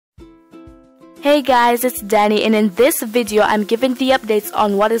Hey guys, it's Dani'i, and in this video I'm giving the updates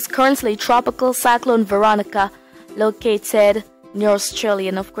on what is currently Tropical Cyclone Veronica located near Australia.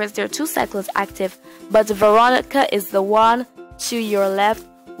 And of course there are two cyclones active, but Veronica is the one to your left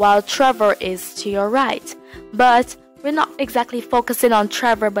while Trevor is to your right. But we're not exactly focusing on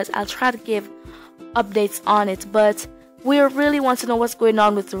Trevor, but I'll try to give updates on it. But we really want to know what's going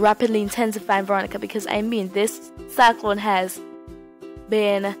on with the rapidly intensifying Veronica, because I mean this cyclone has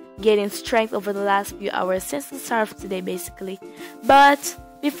been gaining strength over the last few hours since the start of today basically. But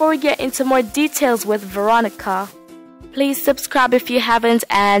before we get into more details with Veronica, please subscribe if you haven't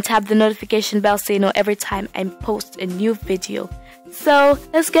and tap the notification bell so you know every time I post a new video. So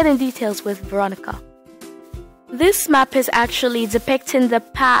let's get in details with Veronica. This map is actually depicting the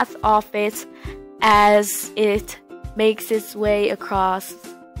path of it as it makes its way across,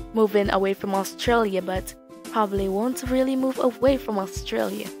 moving away from Australia, but probably won't really move away from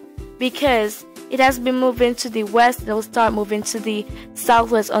Australia because it has been moving to the west and it will start moving to the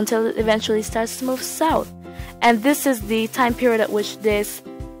southwest until it eventually starts to move south. And this is the time period at which this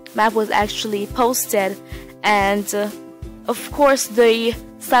map was actually posted. And of course the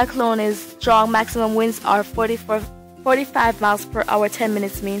cyclone is strong. Maximum winds are 45 miles per hour, 10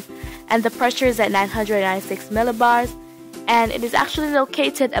 minutes mean, and the pressure is at 996 millibars. And it is actually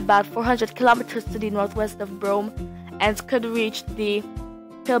located about 400 kilometers to the northwest of Rome and could reach the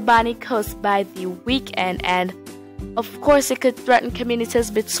Kilbani coast by the weekend. And of course it could threaten communities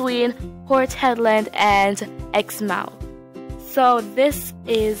between Port Hedland and Exmouth. So this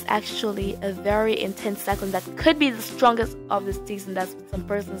is actually a very intense cyclone that could be the strongest of the season. That's what some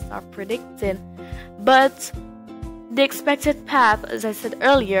persons are predicting. But the expected path, as I said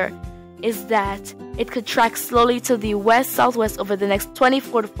earlier, is that it could track slowly to the west-southwest over the next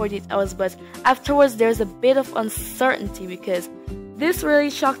 24 to 48 hours, but afterwards there's a bit of uncertainty because this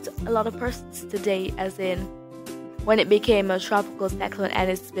really shocked a lot of persons today, as in when it became a tropical cyclone and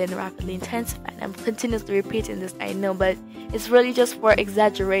it's been rapidly intensifying. I'm continuously repeating this, I know, but it's really just for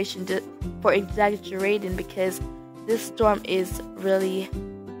exaggeration, because this storm is really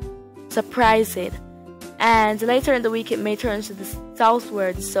surprising. And later in the week it may turn to the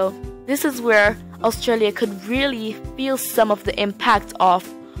southward, so this is where Australia could really feel some of the impact of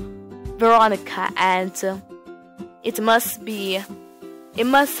Veronica, and it must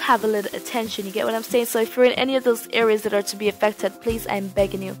have a little attention, you get what I'm saying? So if you're in any of those areas that are to be affected, please, I'm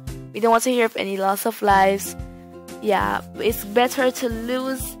begging you, we don't want to hear of any loss of lives. Yeah, it's better to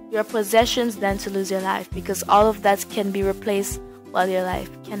lose your possessions than to lose your life, because all of that can be replaced while your life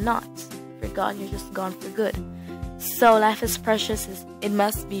cannot. If you're gone, you're just gone for good. So life is precious, it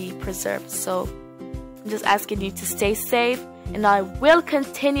must be preserved. So I'm just asking you to stay safe, and I will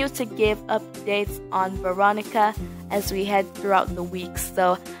continue to give updates on Veronica as we head throughout the week.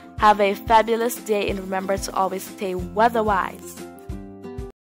 So have a fabulous day, and remember to always stay weather-wise.